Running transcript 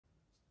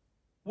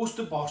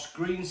Worcester Bosch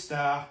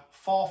Greenstar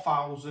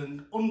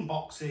 4000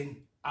 unboxing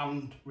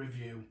and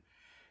review.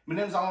 My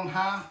name's Alan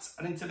Hart,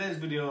 and in today's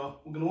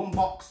video we're going to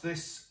unbox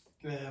this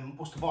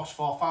Worcester Bosch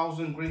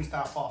 4000,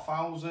 Greenstar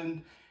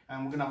 4000,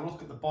 and we're going to have a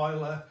look at the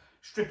boiler,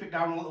 strip it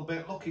down a little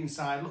bit, look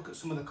inside, look at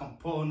some of the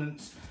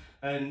components,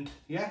 and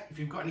yeah, if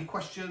you've got any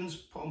questions,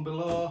 put them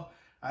below,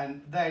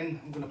 and then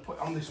I'm going to put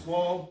it on this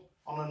wall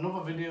on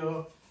another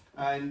video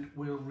and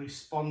we'll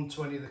respond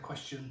to any of the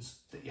questions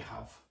that you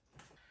have.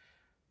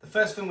 The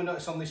first thing we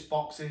notice on this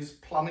box is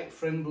planet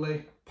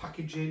friendly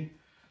packaging.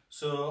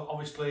 So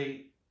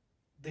obviously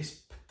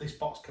this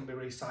box can be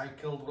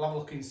recycled. We'll have a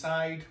look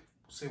inside,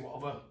 see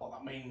what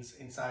that means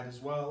inside as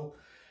well.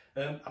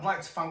 I'd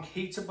like to thank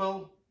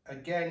Heatable.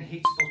 Again,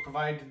 Heatable's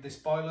provided this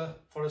boiler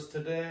for us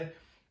today.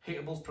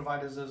 Heatable's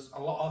provided us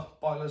a lot of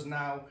boilers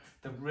now.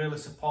 They've really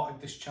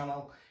supported this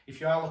channel. If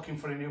you are looking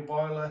for a new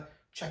boiler,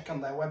 check on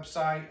their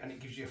website and it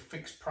gives you a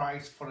fixed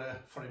price for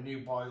a new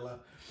boiler.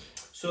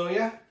 So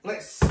yeah,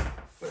 let's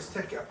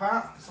take it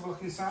apart. Let's have a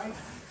look inside.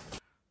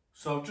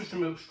 So I've just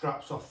removed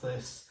straps off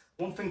this.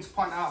 One thing to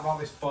point out about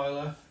this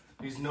boiler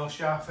is no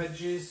sharp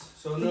edges.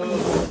 So no,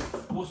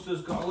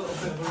 Worcester's got a little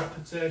bit of a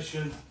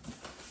reputation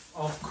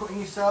of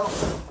cutting yourself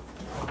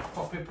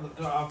for people that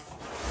don't have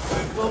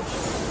gloves.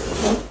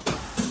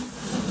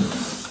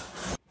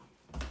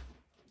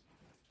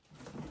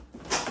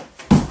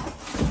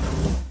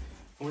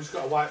 And we've just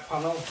got a white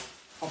panel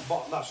on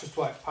bottom, that's just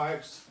white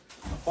pipes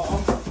at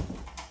bottom.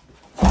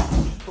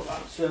 Just put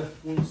that to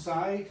one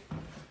side.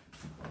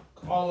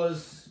 All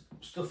this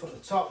stuff at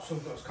the top, so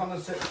we've got this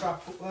condensate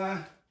trap up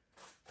there,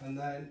 and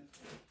then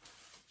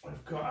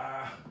we've got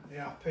our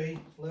ERP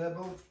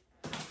label.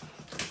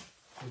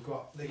 We've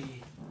got the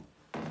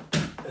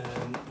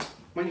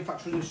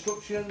manufacturing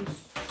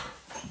instructions.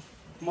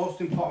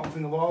 Most important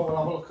thing of all, we'll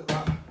have a look at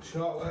that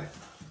shortly.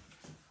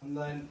 And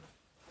then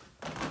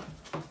a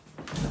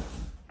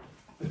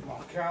bit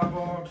more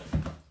cardboard.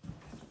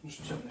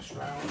 Just turn this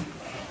round.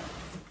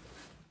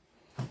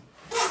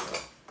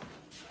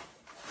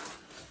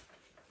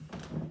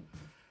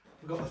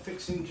 We've got the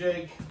fixing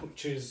jig,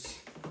 which is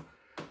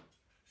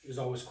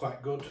always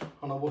quite good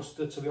on a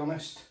Worcester, to be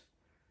honest.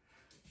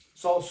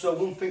 It's also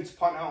one thing to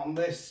point out on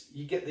this,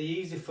 you get the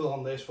easy fill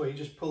on this where you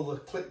just pull the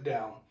clip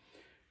down,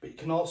 but you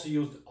can also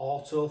use the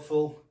auto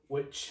fill,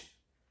 which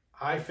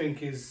I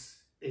think is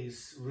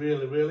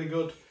really, really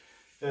good.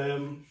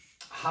 I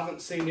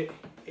haven't seen it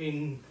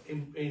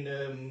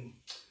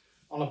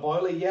on a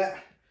boiler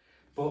yet,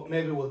 but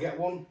maybe we'll get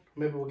one.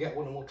 Maybe we'll get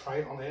one and we'll try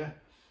it on here.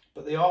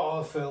 But the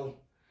auto fill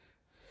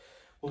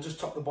will just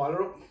top the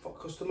boiler up for the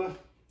customer.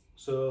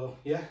 So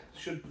yeah,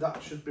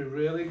 that should be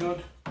really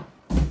good.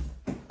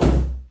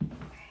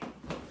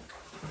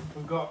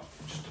 We've got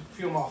just a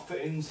few more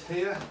fittings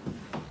here.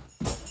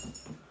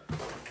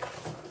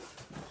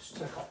 Just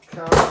take off the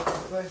card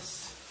like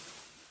this.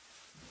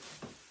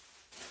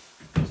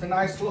 It's a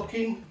nice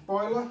looking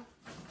boiler.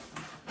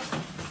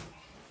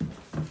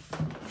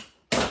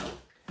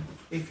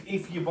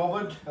 If you're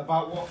bothered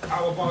about what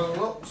our boiler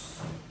looks,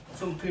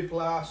 some people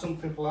are, some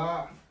people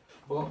aren't,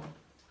 but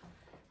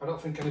I don't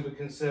think anybody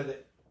can say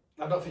that.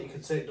 I don't think you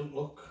can say it doesn't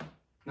look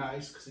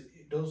nice, because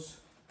it does.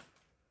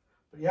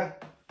 But yeah,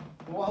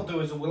 what I'll do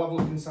is we'll have a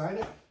look inside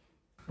it.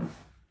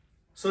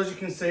 So as you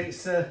can see,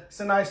 it's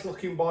a nice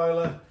looking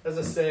boiler. As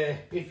I say,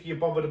 if you're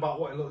bothered about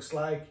what it looks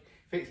like,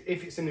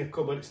 if it's in your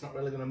cupboard, it's not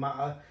really going to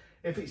matter.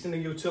 If it's in a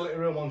utility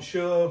room on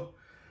show,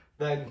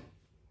 then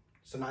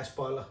it's a nice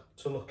boiler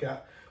to look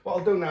at. What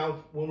I'll do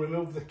now, we'll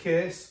remove the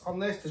case on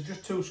this. There's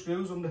just 2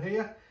 screws under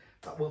here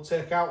that we'll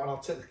take out, and I'll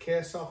take the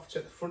case off,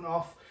 take the front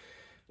off.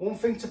 One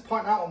thing to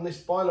point out on this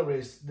boiler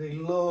is the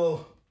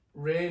low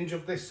range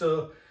of this.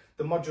 So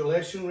the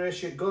modulation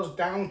ratio, it goes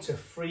down to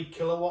 3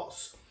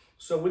 kilowatts.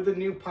 So with the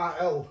new Part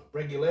L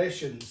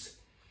regulations,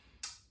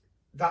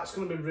 that's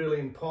going to be really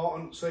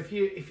important. So if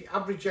you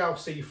average out,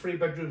 say your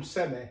 3-bedroom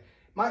semi,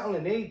 might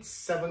only need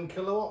 7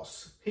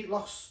 kilowatts heat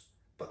loss,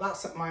 but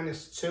that's at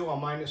 -2 or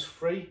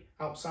 -3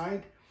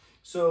 outside.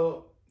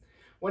 So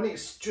when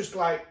it's just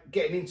like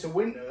getting into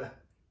winter,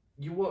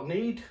 you won't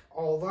need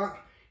all that.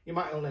 You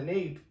might only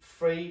need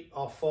 3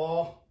 or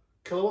 4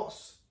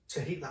 kilowatts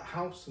to heat that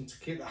house and to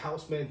keep the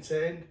house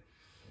maintained.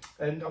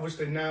 And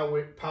obviously now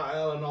with Part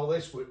L and all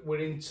this, we're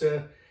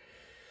into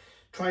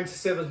trying to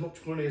save as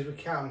much money as we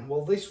can.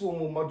 Well, this one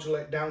will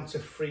modulate down to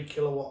 3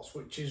 kilowatts,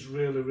 which is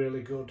really,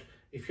 really good.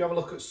 If you have a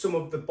look at some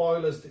of the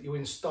boilers that you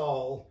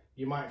install,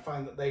 you might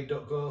find that they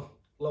don't go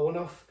low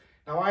enough.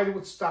 Now, I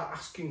would start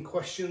asking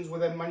questions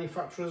with them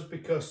manufacturers,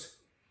 because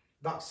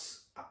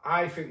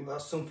I think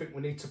that's something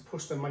we need to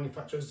push the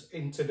manufacturers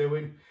into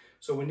doing.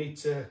 So we need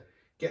to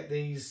get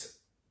these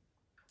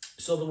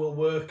so they will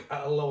work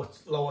at a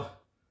lower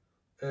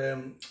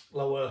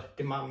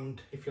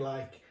demand, if you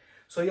like.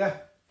 So yeah,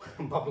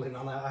 I'm babbling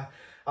on that.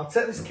 I'll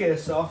take this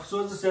case off.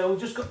 So as I say, we've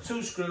just got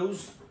 2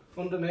 screws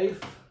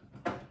underneath.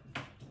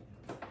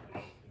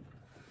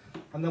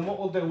 And then what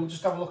we'll do, we'll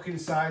just have a look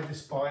inside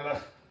this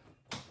boiler.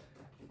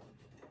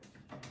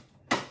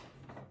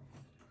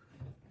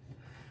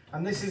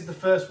 And this is the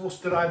first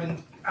Worcester I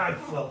haven't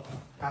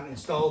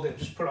installed it,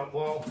 just put it on the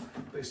wall.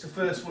 But it's the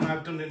first one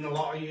I've done in a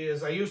lot of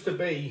years. I used to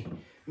be,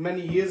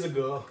 many years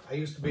ago, I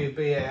used to be a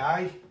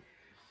BAI.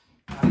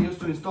 I used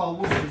to install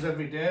Worcesters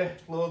every day,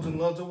 loads and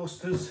loads of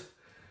Worcesters.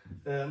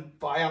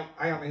 But I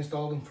haven't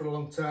installed them for a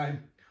long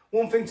time.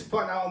 One thing to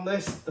point out on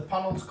this, the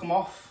panels come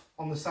off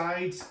on the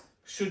sides,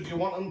 should you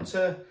want them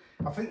to.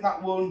 I think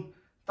that one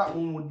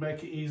would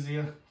make it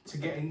easier to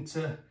get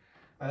into.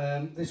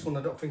 This one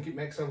I don't think it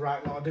makes a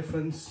right lot of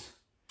difference.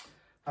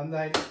 And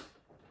then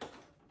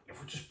if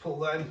we just pull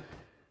them,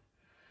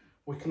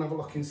 we can have a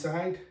look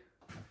inside.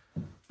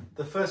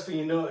 The first thing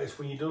you notice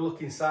when you do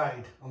look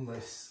inside on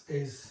this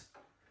is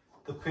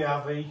the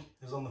PRV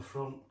is on the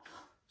front.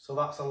 So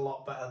that's a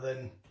lot better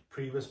than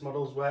previous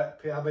models where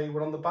PRV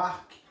were on the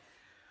back.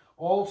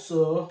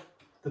 Also,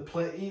 the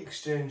plate heat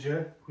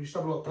exchanger, we just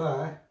have a look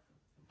there.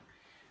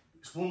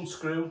 It's one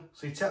screw,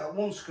 so you take that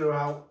one screw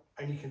out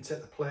and you can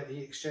take the plate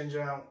heat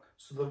exchanger out.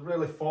 So they've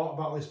really thought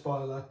about this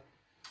boiler.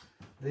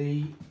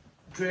 The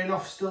drain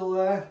off still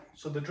there.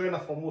 So the drain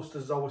off on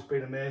Worcester's always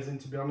been amazing,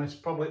 to be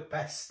honest. Probably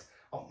best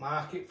on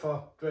market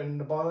for draining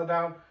the boiler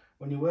down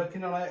when you're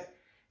working on it.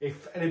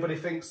 If anybody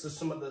thinks there's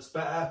something that's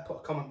better, put a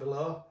comment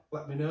below,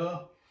 let me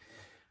know.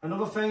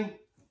 Another thing,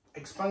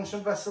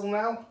 expansion vessel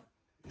now.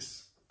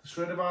 It's the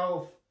shredder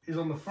valve is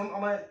on the front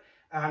on it,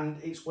 and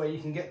it's where you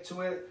can get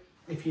to it.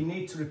 If you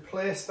need to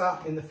replace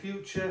that in the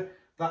future,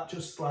 that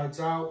just slides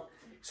out.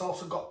 It's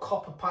also got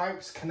copper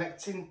pipes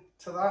connecting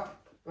to that,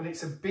 and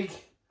it's a big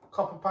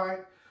copper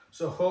pipe,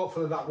 so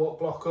hopefully that won't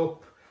block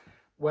up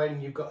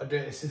when you've got a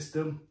dirty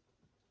system.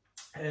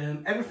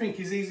 Everything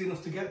is easy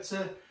enough to get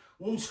to.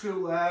 One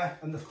screw there,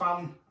 and the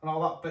fan and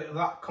all that bit of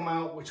that come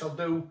out, which I'll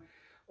do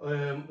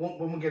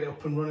when we get it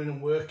up and running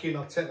and working.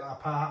 I'll take that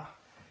apart.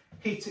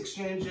 Heat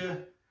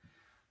exchanger,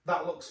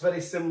 that looks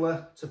very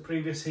similar to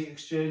previous heat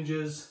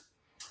exchangers.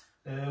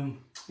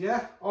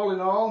 Yeah, all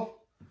in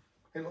all,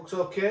 it looks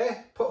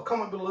okay. Put a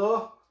comment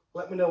below,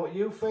 let me know what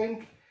you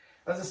think.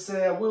 As I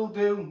say, I will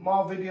do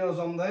more videos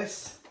on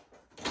this.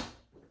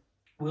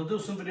 We'll do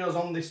some videos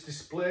on this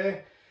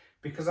display,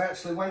 because I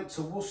actually went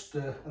to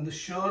Worcester and they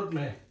showed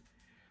me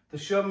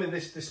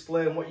this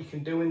display and what you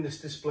can do in this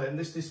display, and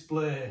this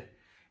display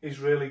is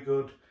really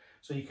good.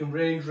 So you can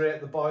range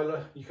rate the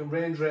boiler, you can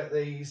range rate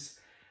these,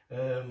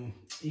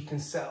 you can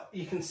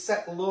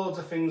set loads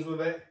of things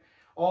with it.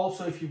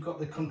 Also, if you've got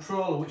the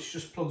controller which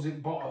just plugs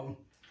in bottom,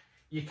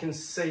 you can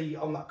see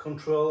on that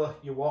controller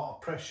your water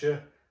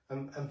pressure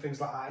and things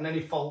like that, and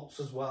any faults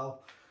as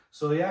well.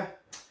 So yeah,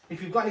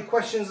 if you've got any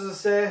questions, as I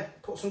say,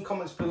 put some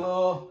comments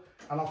below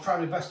and I'll try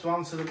my best to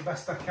answer them the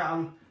best I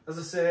can. As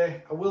I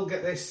say, I will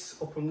get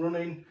this up and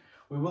running,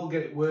 we will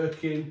get it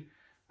working,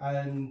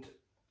 and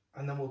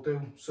then we'll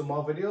do some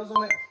more videos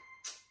on it.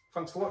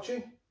 Thanks for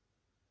watching.